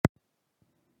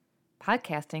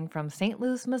Podcasting from St.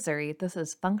 Louis, Missouri, this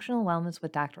is Functional Wellness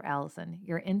with Dr. Allison,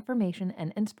 your information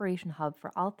and inspiration hub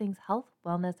for all things health,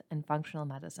 wellness, and functional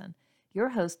medicine. Your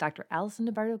host, Dr. Allison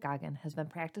DeBardo-Goggin, has been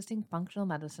practicing functional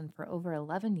medicine for over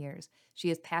 11 years.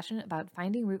 She is passionate about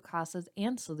finding root causes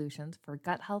and solutions for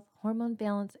gut health, hormone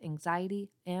balance, anxiety,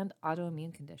 and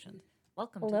autoimmune conditions.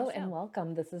 Welcome to the show. Hello and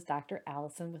welcome. This is Dr.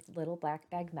 Allison with Little Black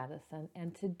Bag Medicine,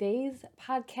 and today's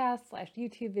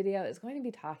podcast/YouTube video is going to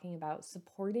be talking about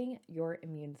supporting your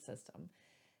immune system.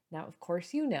 Now, of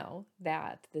course, you know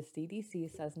that the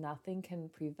CDC says nothing can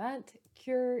prevent,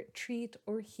 cure, treat,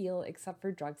 or heal except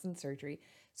for drugs and surgery.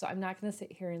 So I'm not going to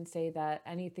sit here and say that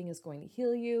anything is going to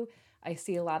heal you. I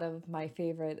see a lot of my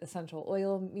favorite essential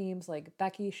oil memes like,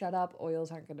 Becky, shut up,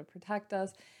 oils aren't going to protect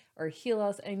us or heal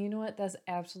us. And you know what? That's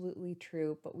absolutely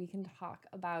true. But we can talk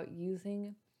about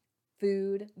using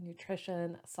food,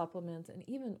 nutrition, supplements, and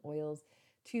even oils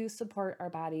to support our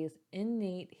body's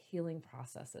innate healing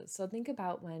processes. So think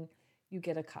about when you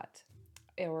get a cut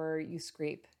or you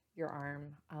scrape your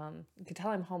arm. You can tell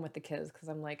I'm home with the kids because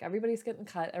I'm like, everybody's getting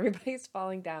cut, everybody's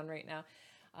falling down right now.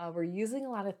 We're using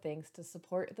a lot of things to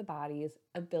support the body's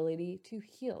ability to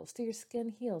heal. So your skin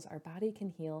heals, our body can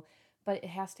heal, but it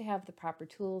has to have the proper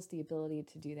tools, the ability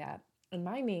to do that. And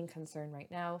my main concern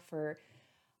right now for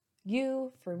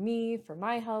you, for me, for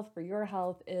my health, for your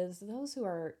health, is those who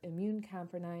are immune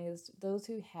compromised, those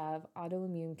who have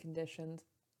autoimmune conditions,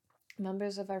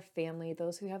 members of our family,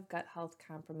 those who have gut health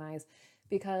compromise,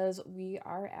 because we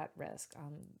are at risk.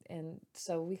 And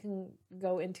so we can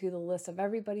go into the list of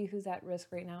everybody who's at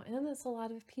risk right now, and it's a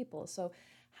lot of people. So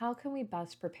how can we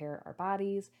best prepare our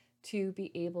bodies to be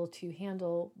able to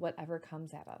handle whatever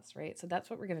comes at us, right? So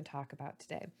that's what we're going to talk about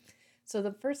today. So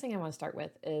the first thing I want to start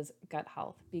with is gut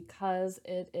health, because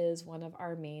it is one of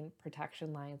our main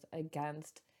protection lines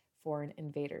against foreign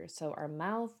invaders. So our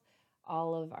mouth,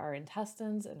 all of our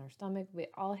intestines and our stomach,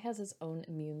 it all has its own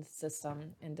immune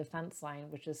system and defense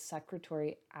line, which is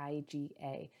secretory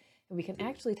IgA. And we can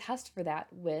actually test for that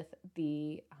with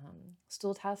the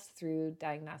stool test through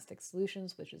Diagnostic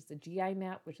Solutions, which is the GI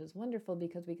map, which is wonderful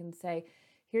because we can say,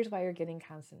 here's why you're getting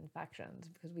constant infections,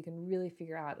 because we can really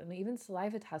figure out, and even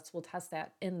saliva tests will test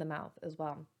that in the mouth as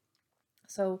well.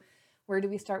 So where do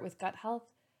we start with gut health?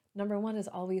 Number one is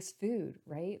always food,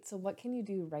 right? So what can you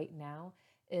do right now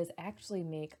is actually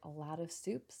make a lot of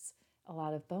soups, a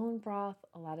lot of bone broth,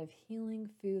 a lot of healing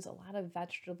foods, a lot of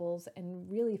vegetables, and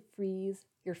really freeze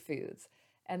your foods.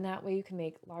 And that way you can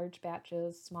make large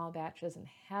batches, small batches, and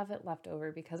have it left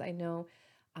over, because I know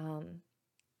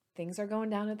things are going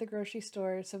down at the grocery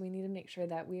store, so we need to make sure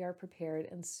that we are prepared,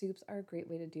 and soups are a great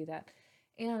way to do that.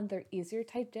 And they're easier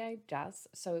to digest,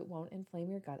 so it won't inflame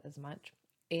your gut as much.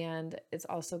 And it's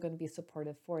also going to be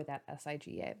supportive for that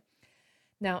SIGA.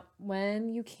 Now,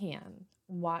 when you can,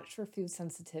 watch for food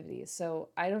sensitivities. So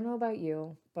I don't know about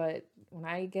you, but when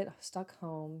I get stuck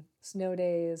home, snow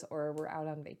days, or we're out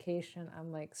on vacation,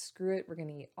 I'm like, screw it, we're going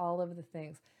to eat all of the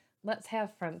things. Let's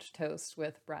have French toast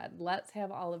with bread. Let's have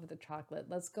all of the chocolate.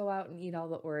 Let's go out and eat all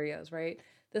the Oreos, right?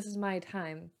 This is my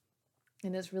time.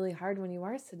 And it's really hard when you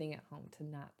are sitting at home to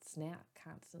not snack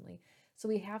constantly. So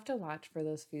we have to watch for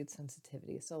those food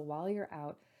sensitivities. So while you're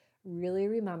out, really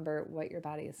remember what your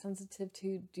body is sensitive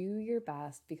to. Do your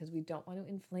best, because we don't want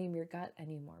to inflame your gut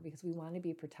anymore, because we want to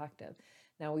be protective.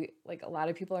 Now, a lot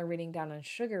of people are reading down on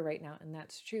sugar right now, and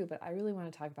that's true, but I really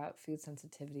want to talk about food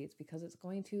sensitivities, because it's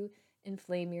going to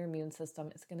inflame your immune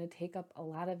system. It's going to take up a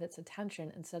lot of its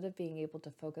attention instead of being able to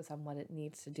focus on what it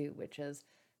needs to do, which is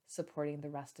supporting the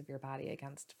rest of your body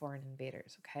against foreign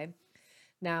invaders, okay?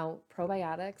 Now,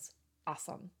 probiotics,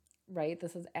 awesome, right?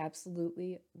 This is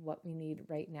absolutely what we need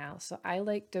right now. So I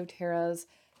like doTERRA's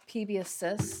PB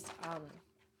Assist.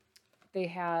 They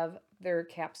have their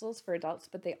capsules for adults,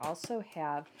 but they also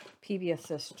have PB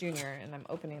Assist Junior, and I'm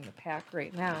opening the pack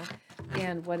right now.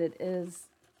 And what it is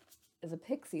a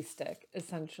pixie stick,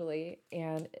 essentially,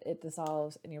 and it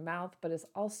dissolves in your mouth, but it's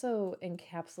also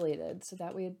encapsulated, so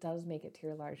that way it does make it to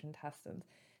your large intestines.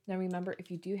 Now remember, if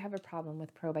you do have a problem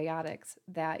with probiotics,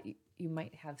 that you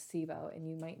might have SIBO, and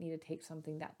you might need to take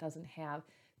something that doesn't have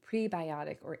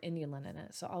prebiotic or inulin in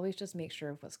it. So always just make sure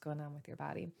of what's going on with your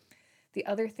body. The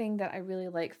other thing that I really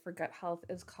like for gut health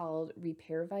is called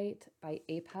RepairVite by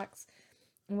Apex.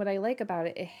 And what I like about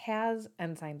it, it has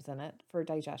enzymes in it for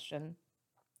digestion,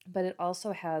 but it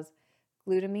also has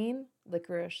glutamine,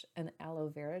 licorice, and aloe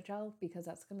vera gel, because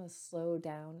that's going to slow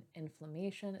down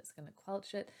inflammation. It's going to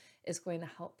quelch it. It's going to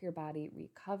help your body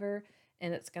recover,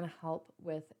 and it's going to help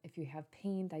with if you have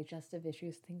pain, digestive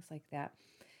issues, things like that.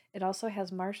 It also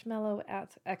has marshmallow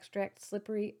extract,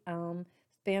 slippery elm,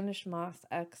 Spanish moss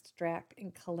extract,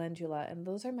 and calendula. And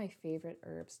those are my favorite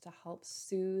herbs to help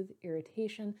soothe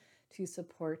irritation, to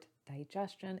support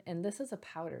digestion. And this is a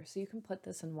powder, so you can put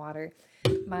this in water.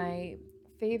 My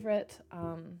favorite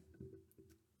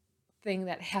thing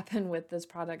that happened with this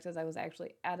product is I was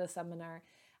actually at a seminar.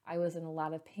 I was in a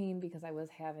lot of pain because I was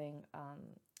having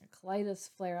a colitis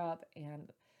flare up,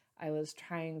 and I was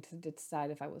trying to decide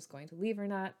if I was going to leave or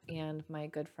not. And my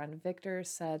good friend Victor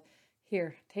said,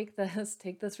 "Here, take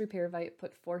this Repair Vite,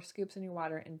 put 4 scoops in your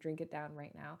water and drink it down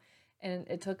right now." And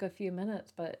it took a few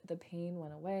minutes, but the pain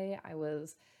went away. I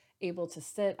was able to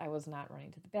sit. I was not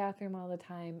running to the bathroom all the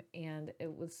time. And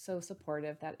it was so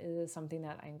supportive that it is something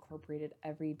that I incorporated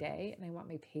every day. And I want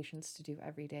my patients to do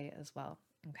every day as well.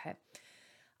 Okay.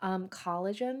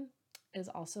 Collagen is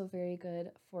also very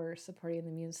good for supporting the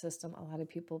immune system. A lot of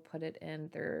people put it in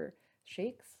their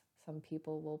shakes. Some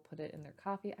people will put it in their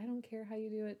coffee. I don't care how you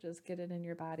do it, just get it in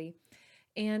your body.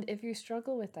 And if you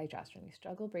struggle with digestion, you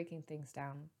struggle breaking things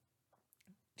down,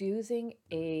 using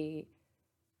a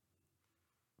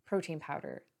protein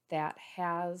powder that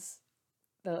has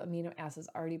the amino acids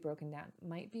already broken down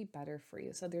might be better for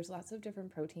you. So there's lots of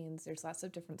different proteins, there's lots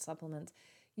of different supplements.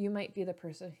 You might be the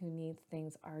person who needs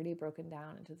things already broken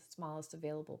down into the smallest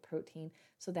available protein,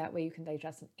 so that way you can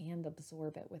digest it and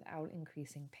absorb it without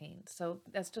increasing pain. So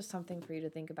that's just something for you to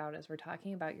think about as we're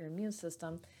talking about your immune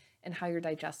system and how your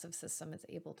digestive system is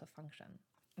able to function.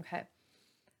 Okay,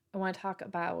 I want to talk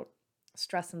about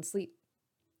stress and sleep,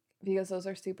 because those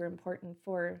are super important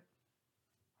for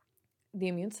the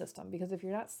immune system. Because if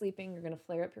you're not sleeping, you're going to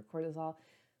flare up your cortisol,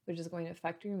 which is going to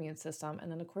affect your immune system.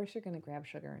 And then, of course, you're going to grab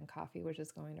sugar and coffee, which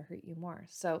is going to hurt you more.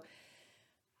 So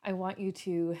I want you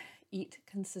to eat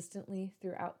consistently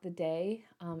throughout the day,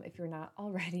 if you're not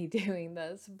already doing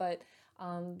this. But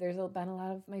there's been a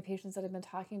lot of my patients that I've been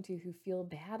talking to who feel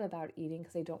bad about eating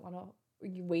because they don't want to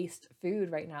waste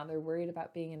food right now. They're worried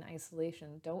about being in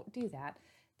isolation. Don't do that.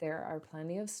 There are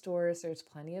plenty of stores, there's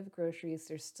plenty of groceries,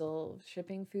 there's still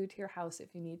shipping food to your house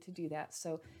if you need to do that.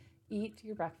 So eat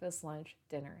your breakfast, lunch,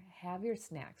 dinner, have your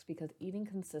snacks, because eating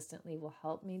consistently will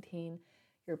help maintain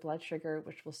your blood sugar,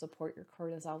 which will support your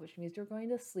cortisol, which means you're going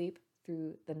to sleep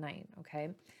through the night,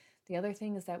 okay? The other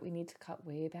thing is that we need to cut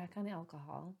way back on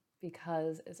alcohol,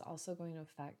 because it's also going to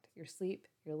affect your sleep,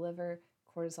 your liver,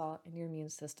 cortisol, and your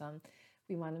immune system.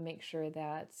 We want to make sure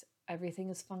that everything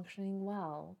is functioning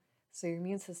well, so your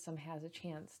immune system has a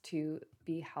chance to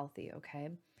be healthy, okay?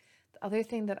 The other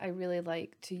thing that I really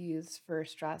like to use for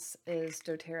stress is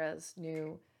doTERRA's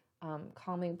new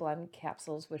calming blend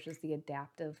capsules, which is the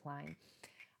adaptive line.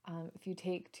 If you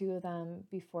take 2 of them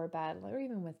before bed or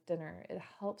even with dinner, it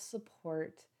helps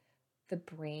support the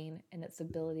brain and its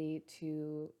ability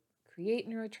to create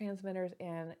neurotransmitters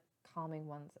and calming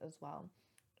ones as well.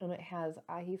 And it has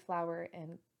ahi flower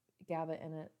and GABA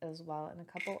in it as well, and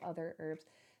a couple other herbs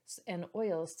and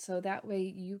oils, so that way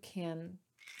you can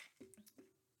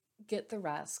get the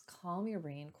rest, calm your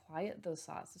brain, quiet those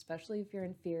thoughts, especially if you're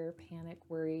in fear, panic,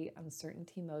 worry,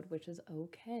 uncertainty mode, which is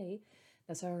okay.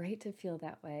 That's all right to feel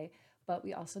that way, but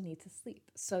we also need to sleep.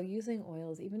 So using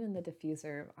oils, even in the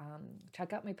diffuser,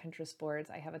 check out my Pinterest boards.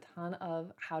 I have a ton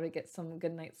of how to get some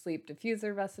good night's sleep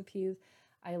diffuser recipes.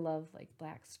 I love like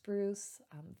black spruce,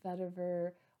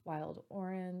 vetiver, wild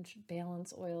orange,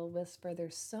 balance oil, whisper.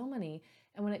 There's so many.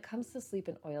 And when it comes to sleep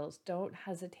and oils, don't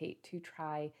hesitate to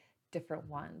try different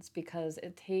ones, because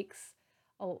it takes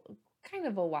a kind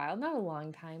of a while, not a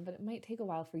long time, but it might take a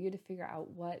while for you to figure out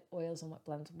what oils and what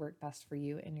blends work best for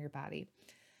you and your body.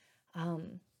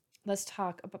 Let's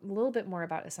talk a little bit more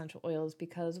about essential oils,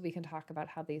 because we can talk about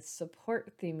how they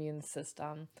support the immune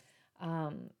system.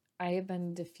 I have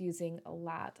been diffusing a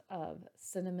lot of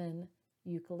cinnamon,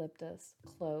 eucalyptus,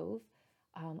 clove.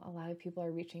 A lot of people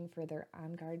are reaching for their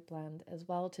On Guard blend as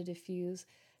well to diffuse.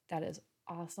 That is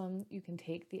awesome. You can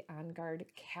take the On Guard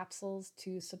capsules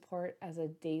to support as a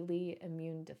daily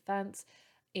immune defense.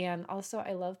 And also,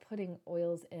 I love putting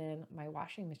oils in my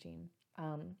washing machine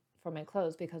for my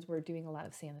clothes, because we're doing a lot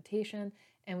of sanitation,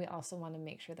 and we also want to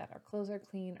make sure that our clothes are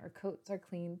clean, our coats are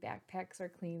clean, backpacks are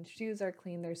clean, shoes are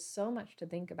clean. There's so much to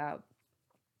think about.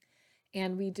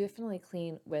 And we definitely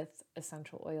clean with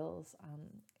essential oils.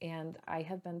 And I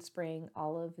have been spraying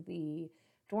all of the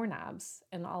doorknobs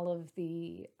and all of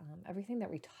the everything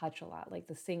that we touch a lot, like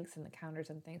the sinks and the counters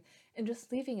and things, and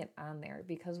just leaving it on there,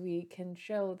 because we can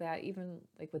show that even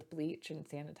like with bleach and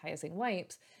sanitizing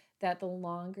wipes, that the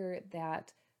longer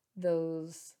that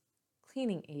those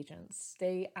cleaning agents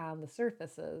stay on the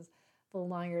surfaces, the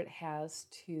longer it has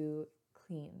to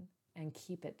clean and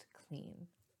keep it clean,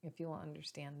 if you will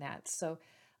understand that. So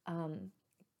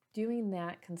doing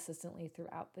that consistently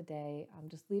throughout the day,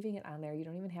 just leaving it on there, you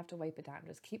don't even have to wipe it down,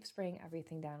 just keep spraying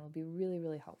everything down, will be really,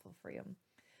 really helpful for you.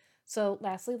 So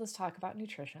lastly, let's talk about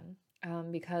nutrition,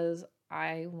 because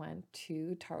I went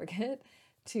to Target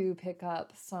to pick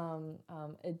up some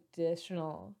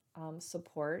additional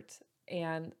support,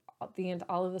 and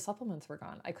all of the supplements were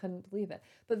gone. I couldn't believe it,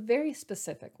 but very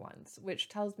specific ones, which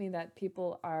tells me that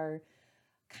people are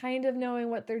kind of knowing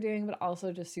what they're doing, but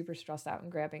also just super stressed out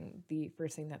and grabbing the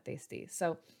first thing that they see.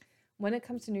 So when it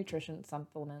comes to nutrition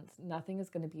supplements, nothing is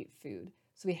going to beat food.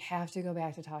 So we have to go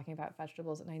back to talking about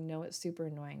vegetables. And I know it's super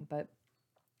annoying, but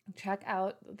check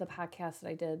out the podcast that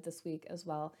I did this week as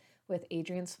well with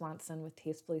Adrienne Swanson with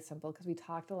Tastefully Simple, because we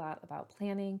talked a lot about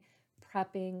planning,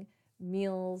 prepping,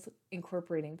 meals,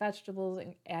 incorporating vegetables,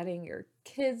 and adding your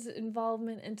kids'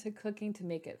 involvement into cooking to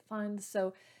make it fun.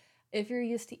 So if you're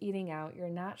used to eating out, you're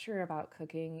not sure about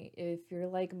cooking, if you're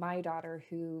like my daughter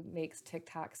who makes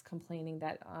TikToks complaining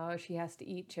that she has to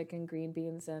eat chicken, green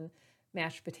beans, and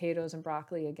mashed potatoes and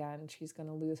broccoli again, she's going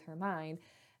to lose her mind,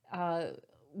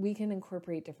 we can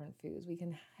incorporate different foods. We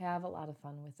can have a lot of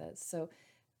fun with it. So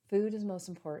food is most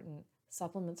important.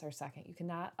 Supplements are second. You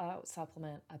cannot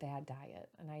supplement a bad diet.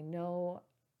 And I know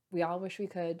we all wish we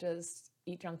could just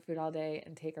eat junk food all day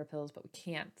and take our pills, but we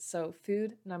can't. So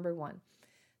food, number one.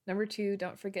 Number two,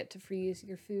 don't forget to freeze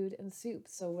your food and soup.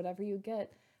 So whatever you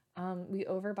get, we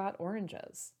overbought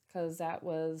oranges because that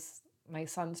was my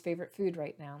son's favorite food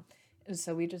right now. And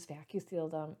so we just vacuum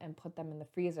sealed them and put them in the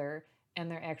freezer, and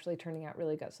they're actually turning out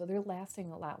really good. So they're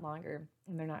lasting a lot longer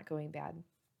and they're not going bad.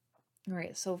 All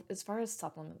right, so as far as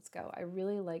supplements go, I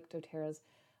really like doTERRA's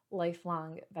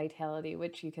Lifelong Vitality,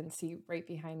 which you can see right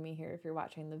behind me here if you're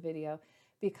watching the video,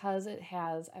 because it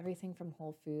has everything from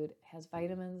whole food. It has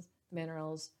vitamins,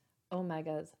 minerals,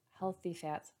 omegas, healthy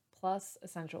fats, plus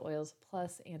essential oils,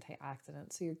 plus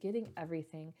antioxidants. So you're getting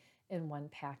everything in one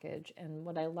package. And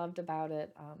what I loved about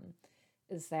it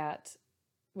is that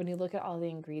when you look at all the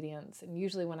ingredients, and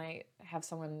usually when I have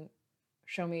someone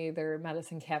show me their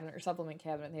medicine cabinet or supplement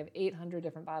cabinet, and they have 800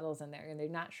 different bottles in there and they're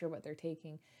not sure what they're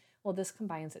taking. Well, this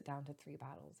combines it down to 3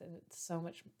 bottles, and it's so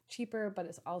much cheaper, but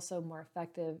it's also more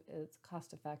effective. It's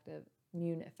cost effective,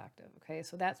 immune effective. Okay,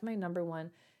 so that's my number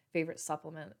one favorite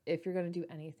supplement. If you're going to do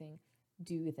anything,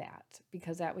 do that,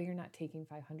 because that way you're not taking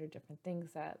 500 different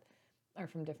things that are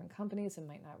from different companies and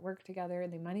might not work together.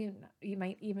 They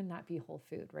might even not be whole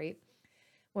food, right?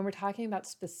 When we're talking about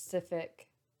specific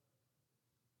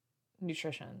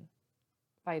nutrition,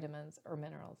 vitamins or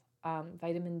minerals,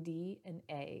 vitamin D and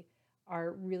A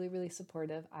are really, really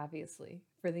supportive, obviously,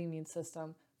 for the immune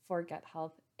system, for gut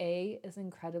health. A is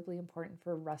incredibly important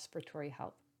for respiratory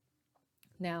health.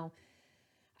 Now,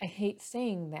 I hate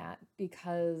saying that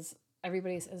because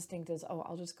everybody's instinct is, oh,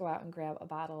 I'll just go out and grab a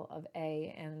bottle of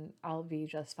A and I'll be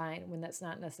just fine, when that's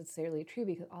not necessarily true,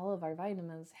 because all of our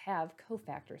vitamins have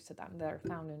cofactors to them that are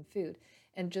found in food.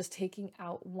 And just taking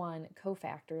out one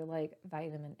cofactor like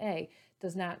vitamin A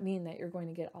does not mean that you're going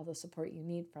to get all the support you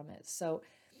need from it. So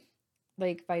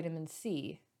like vitamin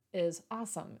C is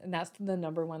awesome. And that's the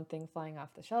number one thing flying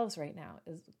off the shelves right now.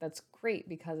 That's great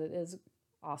because it is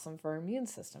awesome for our immune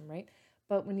system, right?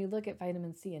 But when you look at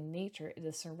vitamin C in nature, it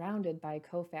is surrounded by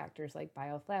cofactors like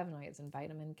bioflavonoids and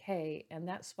vitamin K. And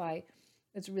that's why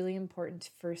it's really important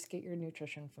to first get your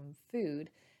nutrition from food,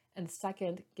 and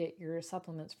second, get your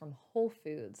supplements from whole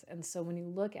foods. And so when you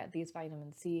look at these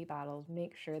vitamin C bottles,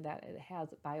 make sure that it has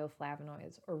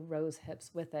bioflavonoids or rose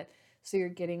hips with it, so you're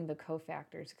getting the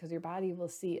cofactors, because your body will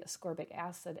see ascorbic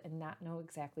acid and not know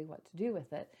exactly what to do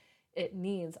with it. It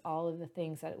needs all of the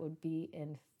things that it would be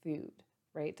in food,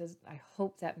 right? I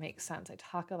hope that makes sense. I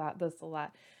talk about this a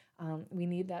lot. We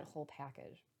need that whole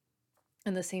package.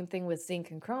 And the same thing with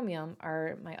zinc and chromium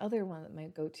are my other one, that my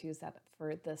go-tos that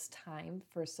for this time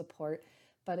for support.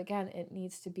 But again, it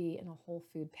needs to be in a whole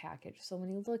food package. So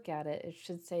when you look at it, it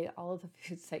should say all of the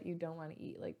foods that you don't want to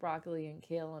eat, like broccoli and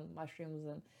kale and mushrooms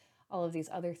and all of these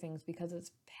other things, because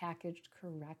it's packaged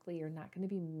correctly. You're not going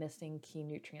to be missing key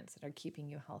nutrients that are keeping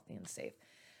you healthy and safe.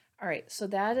 All right, so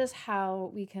that is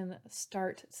how we can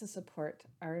start to support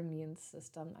our immune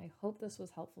system. I hope this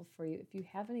was helpful for you. If you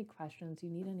have any questions,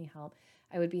 you need any help,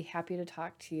 I would be happy to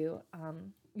talk to you.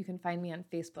 You can find me on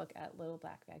Facebook at Little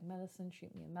Black Bag Medicine.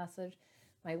 Shoot me a message.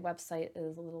 My website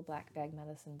is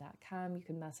littleblackbagmedicine.com. You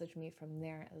can message me from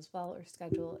there as well, or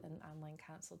schedule an online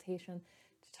consultation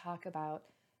to talk about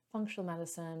functional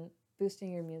medicine,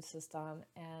 boosting your immune system,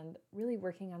 and really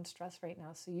working on stress right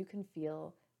now so you can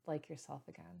feel like yourself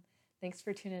again. Thanks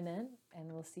for tuning in,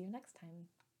 and we'll see you next time.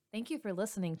 Thank you for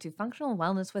listening to Functional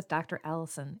Wellness with Dr.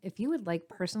 Allison. If you would like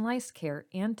personalized care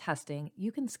and testing,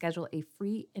 you can schedule a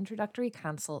free introductory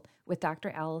consult with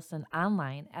Dr. Allison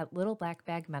online at Little Black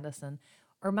Bag Medicine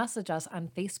or message us on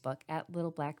Facebook at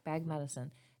Little Black Bag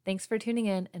Medicine. Thanks for tuning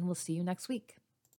in, and we'll see you next week.